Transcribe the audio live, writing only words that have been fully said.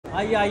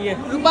आइए आइए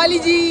रूपाली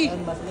जी।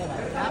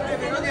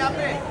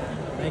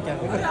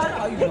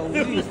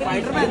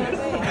 स्पाइडरमैन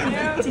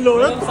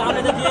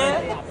सामने देखिए,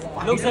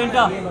 look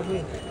centre.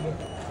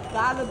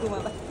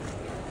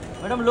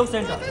 Madam look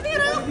centre.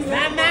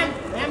 Ma'am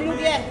look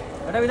here.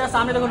 Madam इधर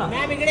सामने देखो ना।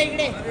 मैम इकडे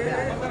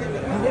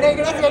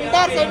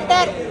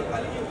सेंटर।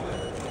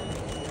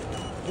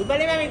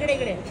 रूपाली मॅम इकडे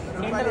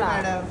सेंटर ला।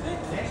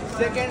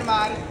 Second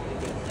mark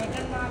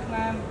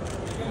ma'am.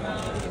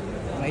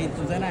 भाई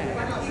तुझं नाही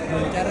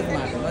 2-4च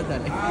मार्क बस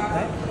झाले.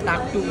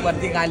 टाकटूक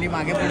वरती खाली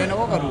मागे पुढे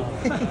नको करू.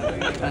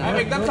 मैम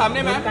एकदम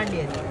सामने मैम.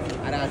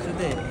 अरे असू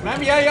दे मैम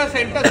या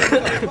सेंटर.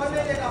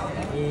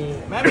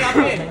 मैम यहाँ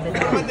पे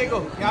मत देखो,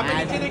 यहाँ पे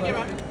नीचे देखिए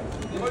मैम.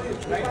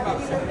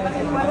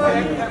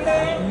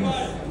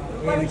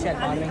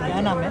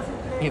 क्या नाम है?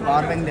 ये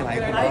पावर बैंक दे भाई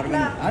को पावर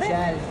बैंक. अरे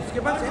इसके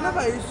पास है ना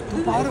भाई,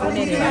 पावर बैंक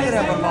नहीं दे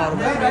रहा पर पावर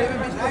बैंक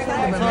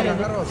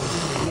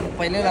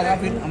पहले लगा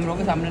फिर हम लोग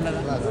के सामने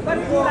लगा.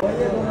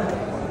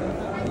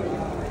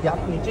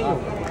 आप नीचे हो।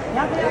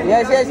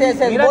 यस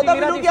बोथ ऑफ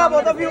यू क्या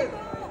both of you.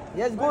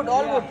 Yes good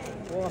all good.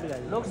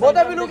 Both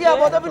of you क्या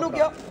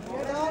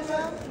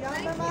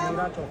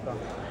मीरा चौका।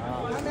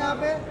 यहाँ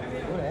पे.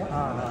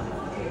 हाँ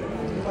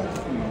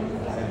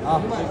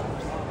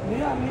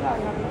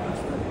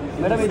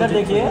मैडम इधर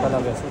देखिए।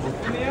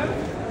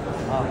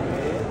 हाँ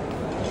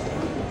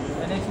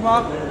next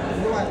mark.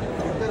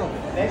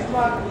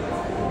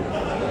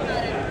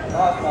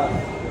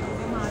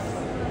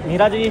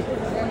 Meera ji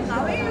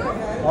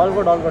all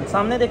good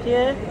सामने देखिए।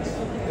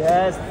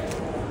 Yes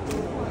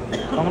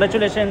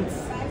congratulations.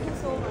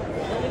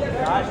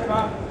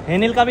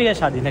 हेनिल का भी है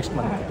शादी नेक्स्ट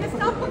मंथ.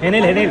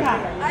 हेनिल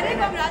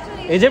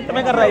इजिप्ट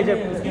में कर रहा है.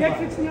 इजिप्ट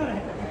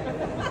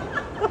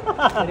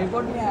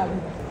रिपोर्ट में आया.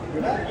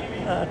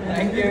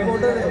 Thank you.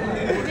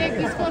 मुझे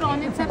किसको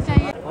रोनित सर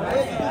चाहिए?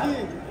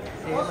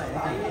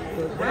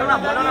 बोलो ना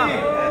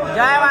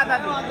जय माता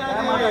दी.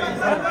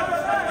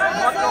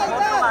 बहुत लोग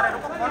आ रहे हैं.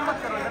 फोन मत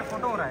करो, इधर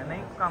फोटो हो रहा है,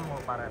 नहीं काम हो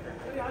पा रहा है.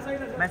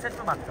 मैसेज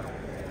पे बात करो.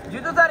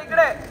 जीतू सर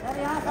इकडे.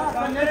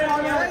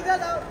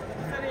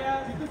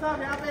 जीतू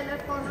साहब यहाँ पे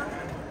लेफ्ट कॉर्नर.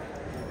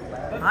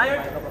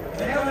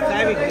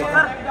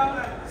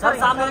 सर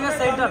सामने देखिए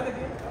सेंटर.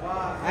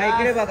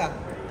 इकडे बघा.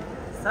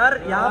 सर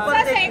यहाँ पर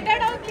centre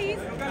down please.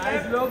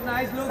 Nice look.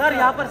 Sir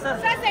यहाँ पर sir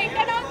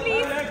centre down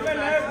please.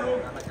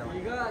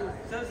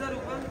 Sir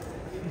ऊपर.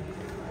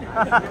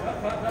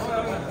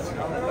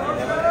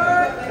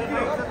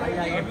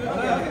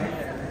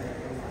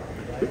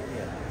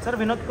 सर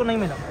विनोद को नहीं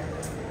मिला.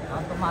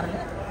 हाँ तो मार ले.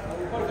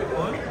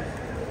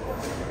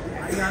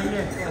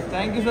 आइए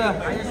थैंक यू सर.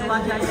 आइए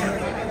सुभाष जी आइए.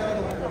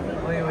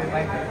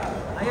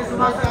 आइए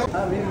सुभाष.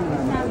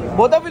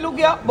 बोथ ऑफ यू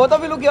क्या.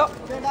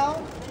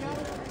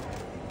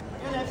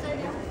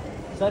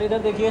 सर इधर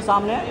देखिए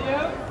सामने.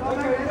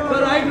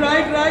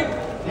 राइट.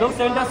 लोग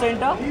centre.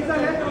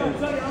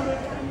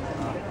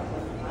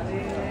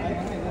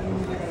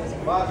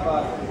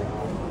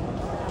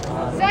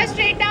 Sir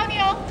straight down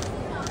here.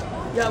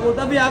 या वो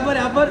तब यहाँ पर.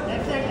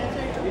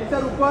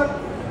 सर ऊपर.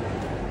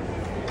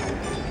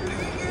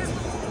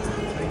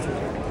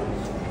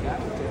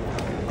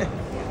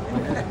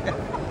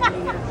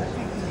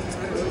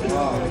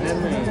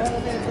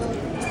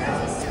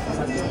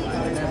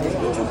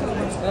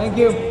 Thank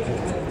you.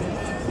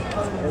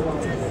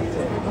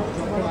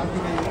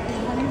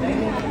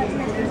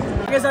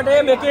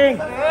 Making.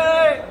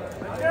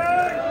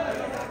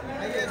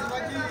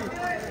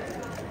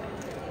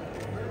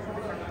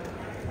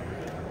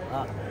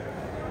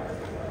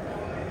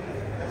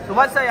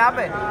 Subhash sir यहाँ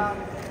पे.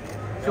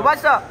 सुभाष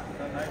सर.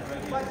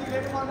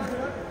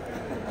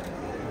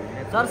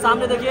 सर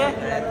सामने देखिए.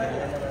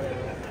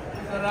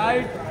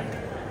 राइट.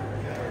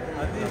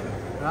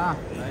 हाँ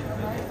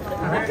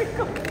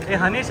ये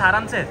हनीश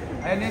आराम से.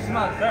 Next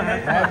mark.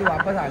 तू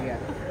वापस आ गया.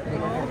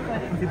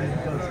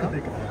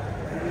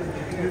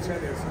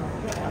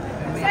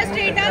 Sir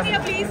straight down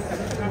here please.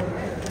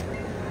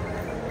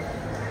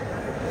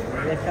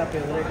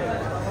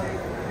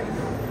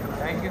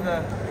 Thank you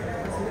sir.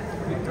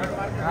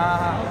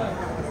 हाँ.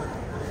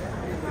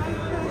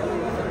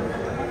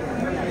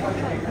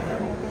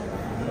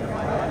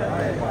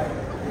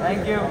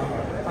 Thank you.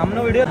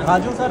 हमने video.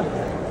 Raju sir.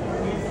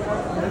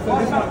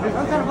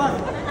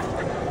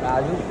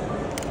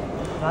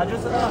 Raju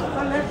sir.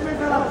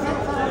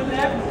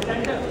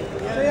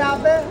 यहाँ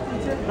पे.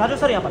 राजू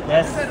सर यहाँ पर.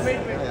 यस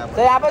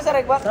सर यहाँ पे सर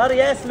एक बार. सर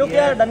यस लुक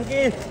यार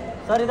डंकी.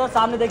 सर इधर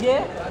सामने देखिए.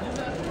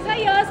 Sir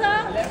here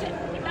sir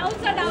down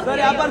sir down. Sir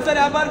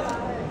यहाँ पर.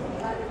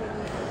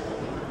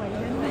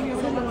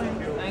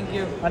 Thank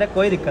you. अरे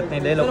कोई दिक्कत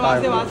नहीं, ले लो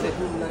कार्ड. वहाँ से.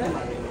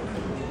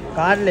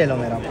 कार्ड ले लो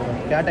मेरा पूरा,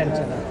 क्या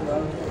टेंशन है.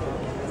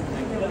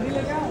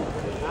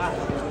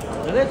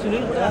 अरे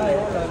सुनील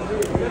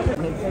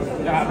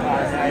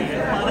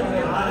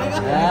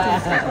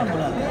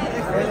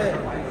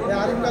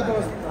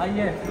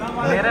आइए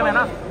मेरे में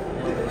ना.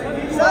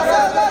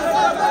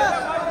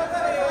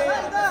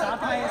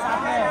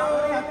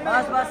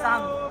 साथ में बस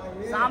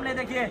सामने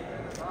देखिए.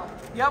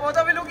 या वो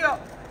तो भी लुक.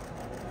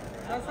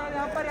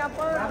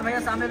 भैया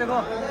सामने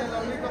देखो.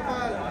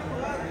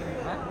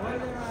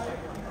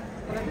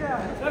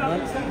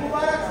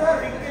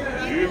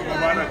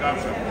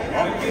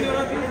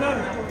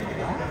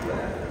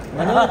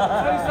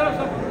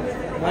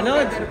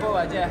 मनोज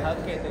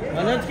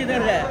मनोज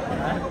किधर है?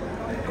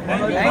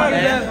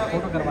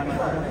 फोटो करवाना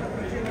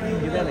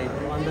इधर है,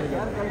 अंदर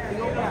जा।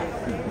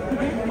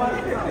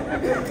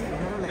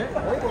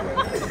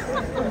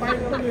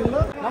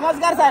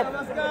 नमस्कार साहेब.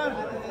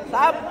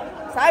 साहेब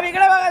साहेब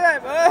इकडे बघा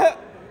साहेब.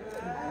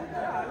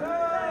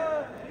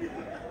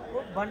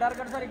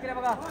 भंडारकर सर इकडे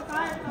बघा.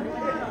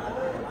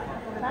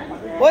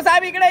 हो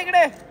साहेब इकडे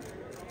इकडे.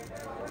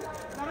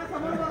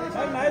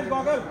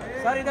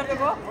 सर इधर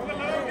देखो.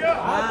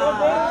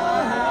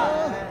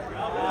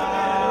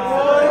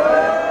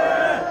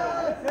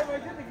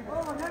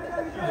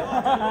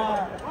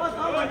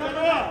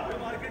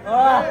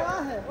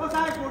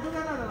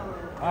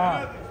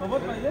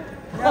 सोबत पाहिजे.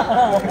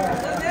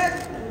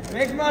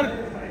 Next mark.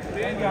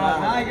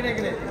 हा इकडे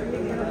इकडे.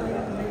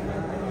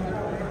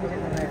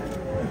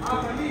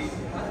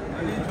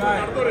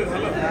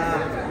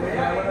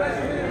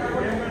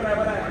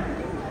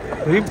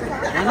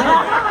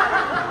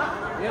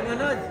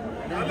 Manoj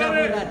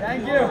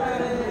thank you.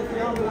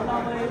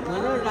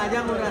 मनोज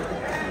राजा मुराद.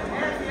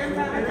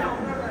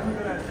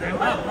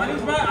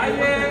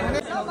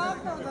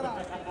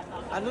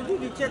 अनुजी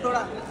नीचे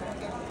थोड़ा.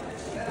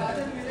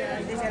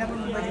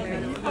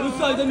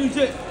 इधर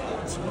नीचे.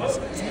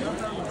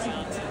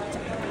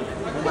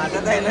 माझा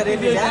आहे रे.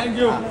 Thank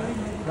you.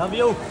 Love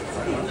you.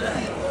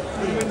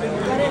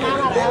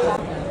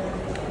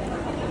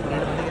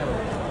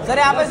 Sir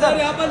यहाँ पे सर.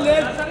 यहाँ पर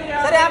लेफ्ट.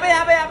 सर यहाँ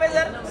पे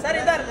सर. सर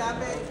इधर.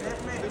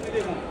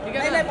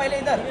 नहीं नहीं पहले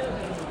इधर.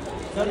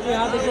 सर जी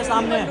यहाँ देखिए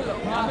सामने.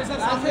 यहाँ पे सर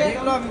सामने.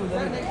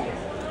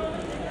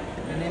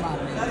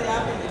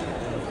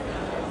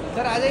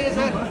 सर आ जाइए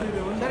सर.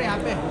 सर यहाँ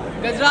पे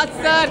गजराज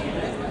सर.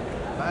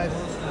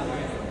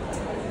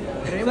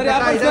 सर यहाँ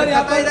पे सर.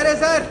 यहाँ पे इधर है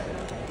sir.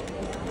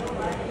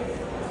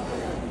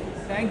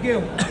 Thank you.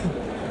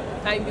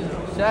 Thank you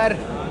sir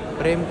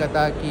प्रेम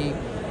कथा की.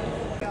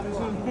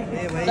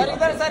 सर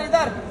इधर. सर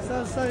इधर.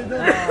 सर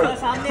इधर.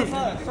 सामने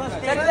सर. सर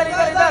इधर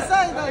इधर.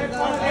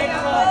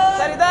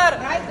 सर इधर.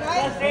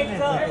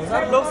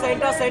 सर लोग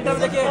सेंटर सेंटर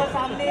देखिए.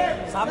 सामने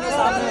सामने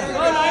सामने.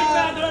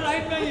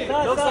 राइट में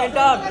लोग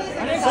centre.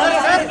 Sir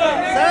sir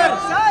sir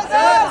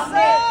sir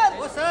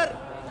वो सर.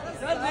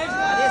 सर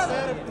अरे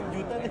सर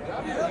जूता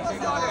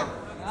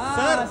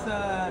सर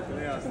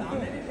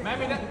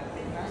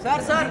सर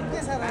सर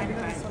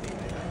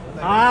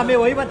हाँ मैं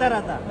वही बता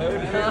रहा था.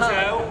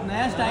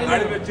 नया स्टाइल है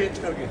चेंज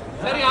करके.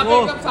 सर यहाँ पे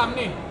एकदम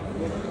सामने.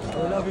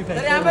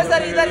 सर यहाँ पे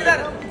सर इधर इधर.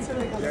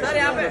 सर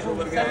यहाँ पे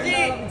सर जी.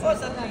 ओ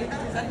सर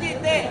जी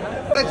इतने.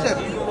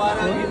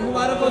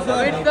 मुबारक हो सर.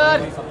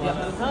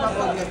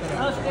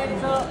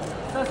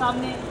 सर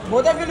सामने.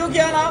 Both of you look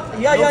here now.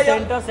 या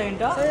centre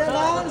centre.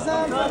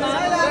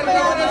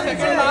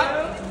 Second mark.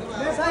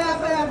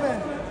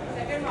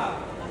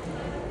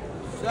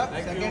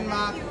 Second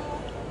mark.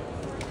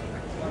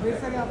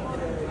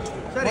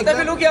 Both of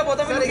you look here. Both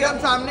of you look एकदम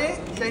सामने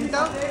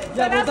सेंटर.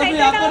 बोथ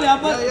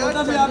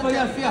ऑफ यहाँ पर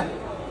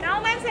Now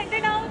ma'am,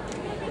 center down.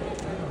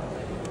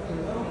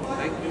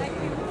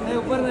 नहीं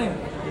ऊपर नहीं.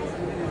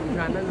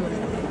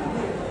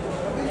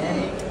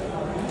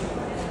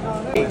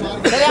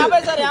 सर यहाँ पे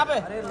सर यहाँ पे.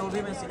 अरे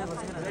लोभी में सीधे घुस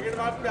गए. सेकंड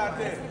मार्क पे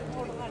आते हैं.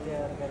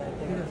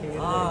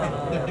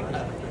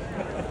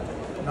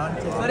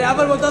 सर यहाँ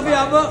पर बोथ ऑफ यू.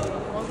 यहाँ पर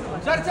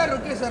सर सर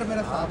रुकिए सर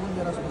मेरा साबुन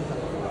जरा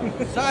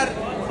सर.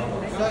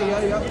 सर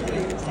यार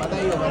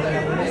बताइए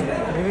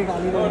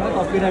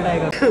कॉपीराइट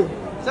आएगा.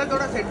 सर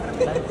थोड़ा सेंटर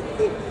में.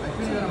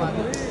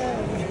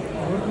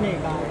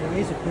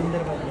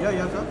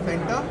 सर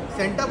सेंटर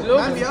सेंटर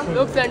मैम या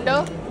look centre.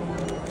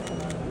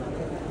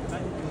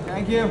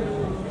 Thank you.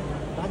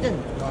 Rajan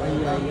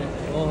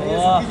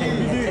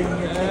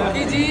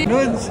ji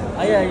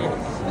आइए आइए.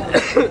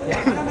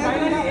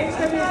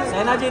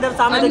 सैना जी इधर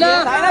सामने देखिए.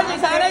 सैना जी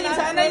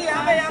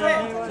यहाँ पे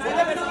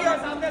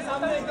सामने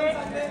सामने.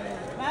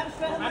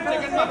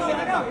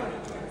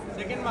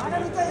 Second mark.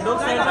 लोग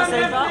centre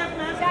centre.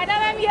 Shana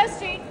ma'am, here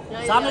straight.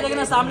 सामने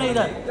देखना सामने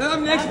इधर.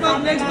 Next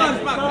mark.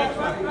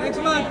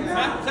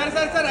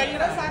 सर आइए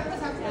ना.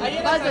 आइए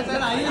ना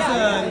सर. आइए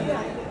सर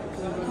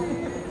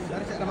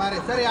हमारे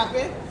सर यहाँ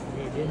पे.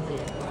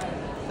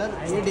 सर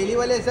ये डेली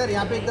वाले सर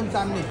यहाँ पे एकदम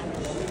सामने.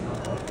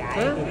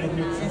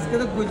 इसके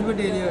तो कुछ भी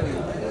डेली वाले.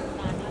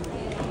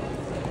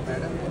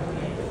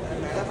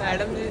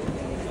 मैडम जी.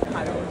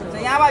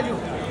 यहाँ बाजू.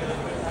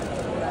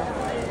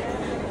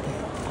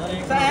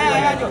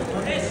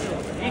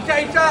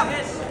 ईशा.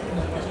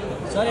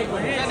 सर एक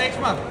मिनट. Next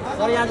mark.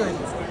 सर यहाँ दो.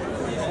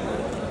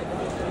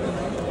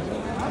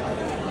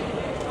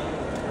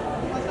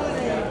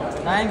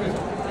 Thank you.